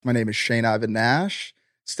My name is Shane Ivan Nash.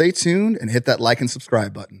 Stay tuned and hit that like and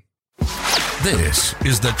subscribe button. This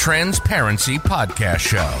is the Transparency Podcast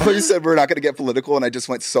Show. You said we're not going to get political, and I just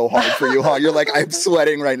went so hard for you, huh? You're like, I'm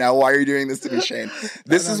sweating right now. Why are you doing this to me, Shane?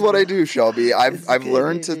 This is what I do, Shelby. I've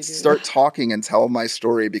learned to start talking and tell my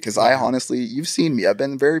story because I honestly, you've seen me. I've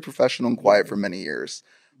been very professional and quiet for many years.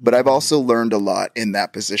 But I've also learned a lot in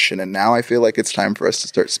that position, and now I feel like it's time for us to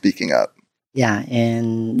start speaking up. Yeah,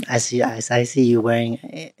 and as I see you wearing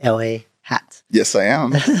a LA hat. Yes, I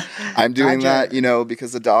am. I'm doing that,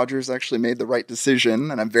 because the Dodgers actually made the right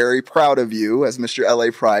decision, and I'm very proud of you as Mr.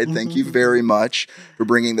 LA Pride. Thank you very much for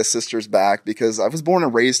bringing the sisters back, because I was born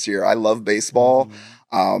and raised here. I love baseball,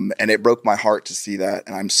 and it broke my heart to see that,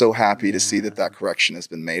 and I'm so happy to see that correction has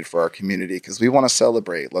been made for our community, because we want to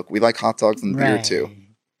celebrate. Look, we like hot dogs and beer too.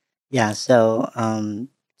 Yeah, so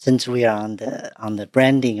since we are on the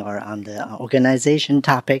branding or on the organization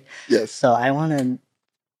topic, yes. So I want to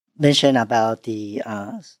mention about the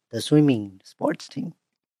swimming sports team.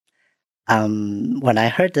 When I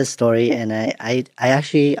heard this story, and I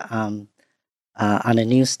actually on a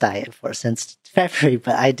news diet since February,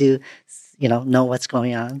 but I do know what's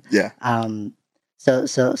going on. Yeah.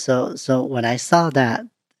 So when I saw that,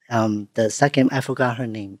 the second, I forgot her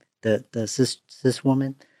name, the cis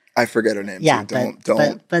woman. I forget her name. Yeah, too.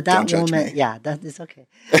 but that judge woman, me. yeah, that is okay.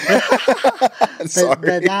 Sorry.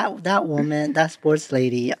 But that woman, that sports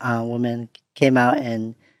lady, woman came out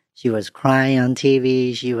and she was crying on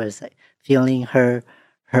TV. She was like, feeling her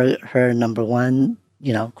number one,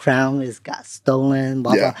 crown got stolen,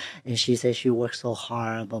 blah blah. And she said she worked so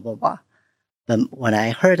hard, blah blah blah. But when I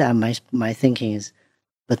heard that, my thinking is,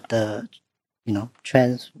 but the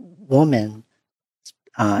trans woman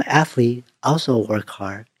athlete also work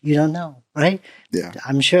hard. You don't know, right? Yeah.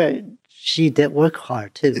 I'm sure she did work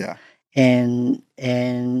hard too. Yeah. And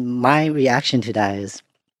my reaction to that is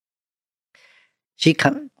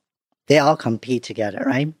they all compete together,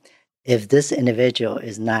 right? If this individual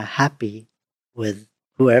is not happy with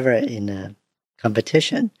whoever in the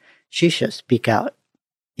competition, she should speak out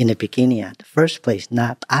in the beginning at the first place,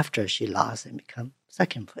 not after she lost and become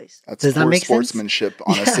second place. Does that make sportsmanship, sense?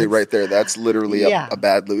 Honestly, yes. Right there. That's literally a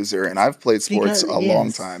bad loser. And I've played sports a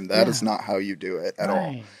long time. That is not how you do it at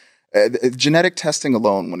all. Genetic testing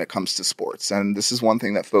alone when it comes to sports. And this is one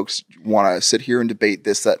thing that folks want to sit here and debate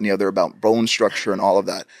this, that, and the other about bone structure and all of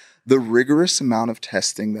that. The rigorous amount of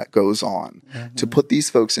testing that goes on to put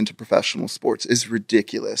these folks into professional sports is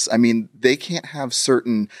ridiculous. I mean, they can't have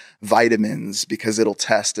certain vitamins because it'll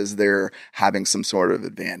test as they're having some sort of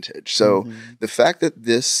advantage. So the fact that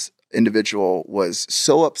this individual was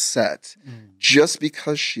so upset just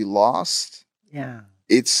because she lost,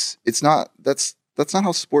 that's not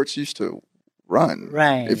how sports used to run.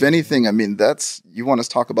 Right. If anything, I mean, you want to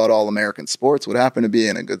talk about all American sports, what happened to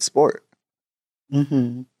being a good sport?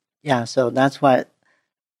 Mm-hmm. Yeah, so that's what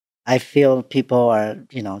I feel people are,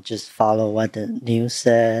 just follow what the news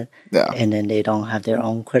said, and then they don't have their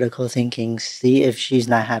own critical thinking. See, if she's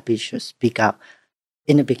not happy, she'll speak out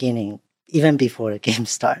in the beginning, even before the game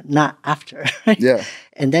starts, not after. Right? Yeah.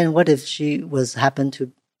 And then what if she happened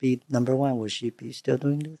to be number one? Would she be still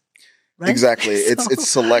doing this? Right? Exactly. It's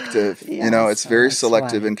selective. It's very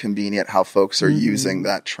selective and convenient how folks are using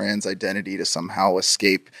that trans identity to somehow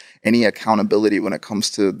escape any accountability when it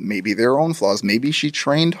comes to maybe their own flaws. Maybe she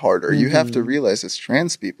trained harder. You have to realize as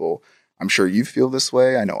trans people, I'm sure you feel this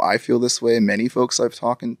way. I know I feel this way. Many folks I've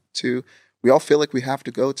talked to, we all feel like we have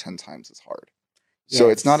to go 10 times as hard. Yes. So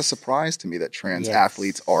it's not a surprise to me that trans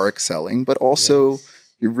athletes are excelling, but also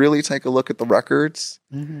you really take a look at the records,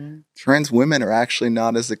 trans women are actually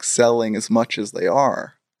not as excelling as much as they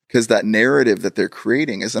are, because that narrative that they're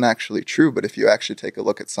creating isn't actually true. But if you actually take a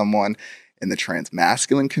look at someone in the trans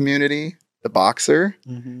masculine community, the boxer,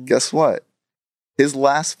 guess what? His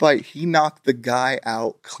last fight, he knocked the guy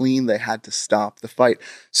out clean. They had to stop the fight.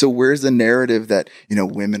 So where's the narrative that,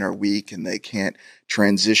 women are weak and they can't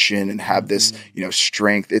transition and have this,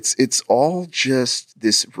 strength? It's all just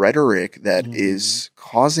this rhetoric that is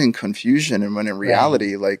causing confusion. And when in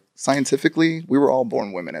reality, like scientifically, we were all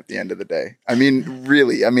born women at the end of the day. I mean,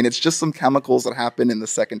 really, it's just some chemicals that happen in the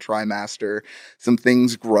second trimester. Some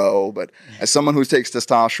things grow. But as someone who takes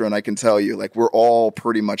testosterone, I can tell you, like, we're all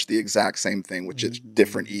pretty much the exact same thing, which is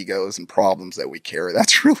different egos and problems that we carry.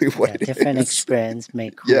 That's really what it is. Different experience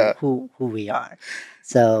make who we are.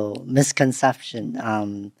 So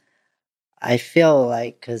misconception. I feel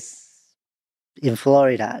like because in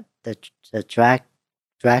Florida, the drag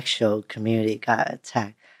show community got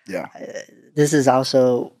attacked. Yeah. This is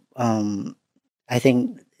also, I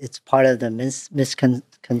think it's part of the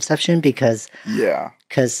misconception because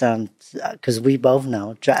we both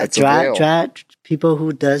know drag people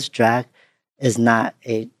who does drag is not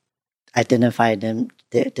identify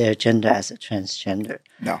their gender as a transgender.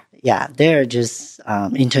 No. Yeah, they're just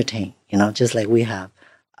entertain, just like we have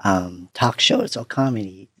talk shows or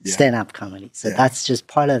comedy, stand-up comedy. So that's just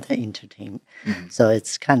part of the entertainment. Mm-hmm. So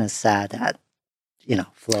it's kind of sad that,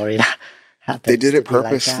 Florida happens. They did it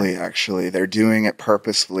purposely, actually. They're doing it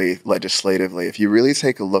purposefully, legislatively. If you really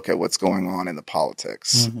take a look at what's going on in the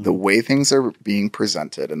politics, the way things are being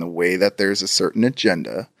presented and the way that there's a certain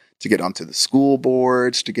agenda to get onto the school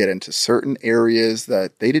boards, to get into certain areas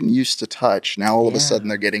that they didn't used to touch. Now, all of a sudden,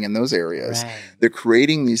 they're getting in those areas. Right. They're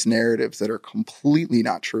creating these narratives that are completely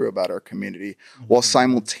not true about our community, while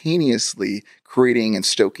simultaneously creating and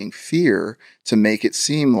stoking fear to make it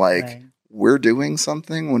seem like we're doing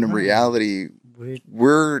something, when in reality,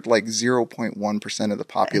 we're like 0.1% of the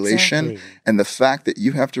population. Exactly. And the fact that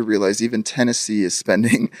you have to realize even Tennessee is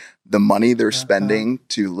spending the money they're spending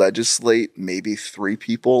to legislate maybe 3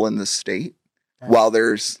 people in the state, while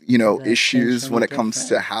there's, issues when it comes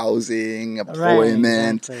to housing,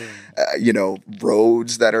 employment,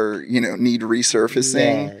 roads that are, need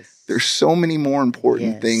resurfacing. Yes. There's so many more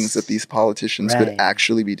important things that these politicians could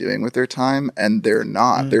actually be doing with their time, and they're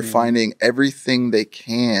not. They're finding everything they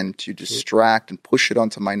can to distract and push it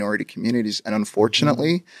onto minority communities. And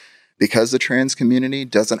unfortunately, because the trans community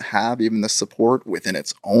doesn't have even the support within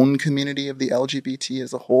its own community of the LGBT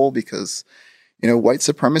as a whole, because, white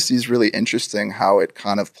supremacy is really interesting how it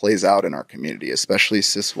kind of plays out in our community, especially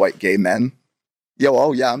cis white gay men.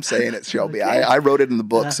 I'm saying it, Shelby. Okay. I wrote it in the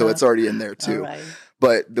book, so it's already in there too.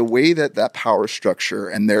 But the way that power structure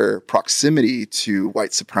and their proximity to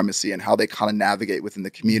white supremacy and how they kind of navigate within the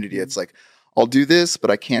community, it's like, I'll do this, but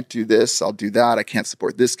I can't do this. I'll do that. I can't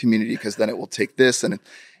support this community because then it will take this. And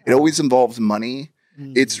it always involves money.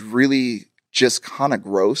 It's really just kind of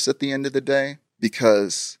gross at the end of the day,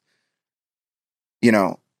 because,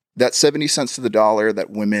 that 70 cents to the dollar that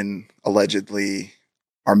women allegedly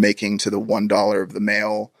are making to the $1 of the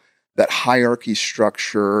male, that hierarchy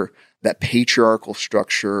structure, that patriarchal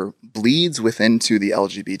structure bleeds within to the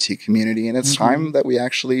LGBT community. And it's time that we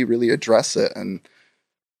actually really address it. And,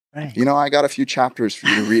 I got a few chapters for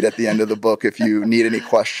you to read at the end of the book if you need any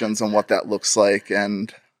questions on what that looks like.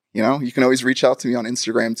 And, you can always reach out to me on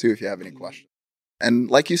Instagram too if you have any questions. And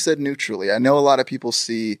like you said, neutrally, I know a lot of people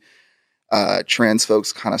see trans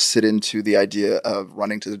folks kind of sit into the idea of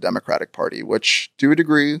running to the Democratic Party, which to a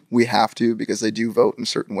degree we have to, because they do vote in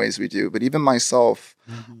certain ways we do. But even myself,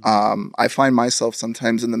 I find myself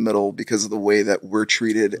sometimes in the middle because of the way that we're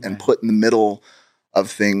treated and put in the middle of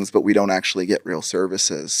things, but we don't actually get real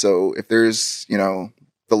services. So if there's,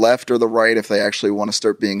 the left or the right, if they actually want to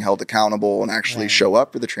start being held accountable and actually show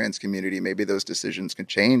up for the trans community, maybe those decisions can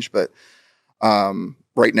change. But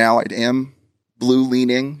right now I am blue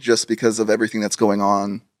leaning just because of everything that's going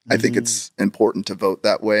on. I think it's important to vote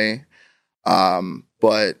that way.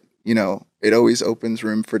 But, it always opens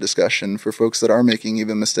room for discussion for folks that are making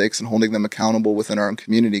even mistakes and holding them accountable within our own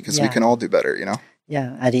community, because we can all do better,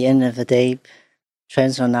 Yeah. At the end of the day,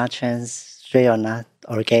 trans or not trans, straight or not,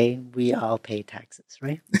 or gay, we all pay taxes,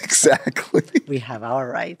 right? Exactly. We have our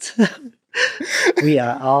rights.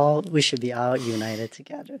 We should be all united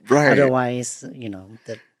together. Right. Otherwise,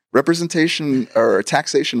 the representation or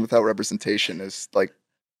taxation without representation is like,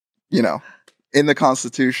 in the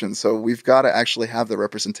Constitution. So we've got to actually have the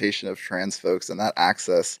representation of trans folks and that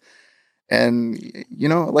access. And,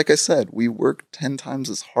 like I said, we work 10 times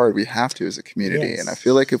as hard. We have to as a community. And I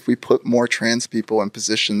feel like if we put more trans people in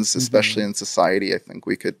positions, especially in society, I think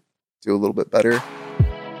we could do a little bit better.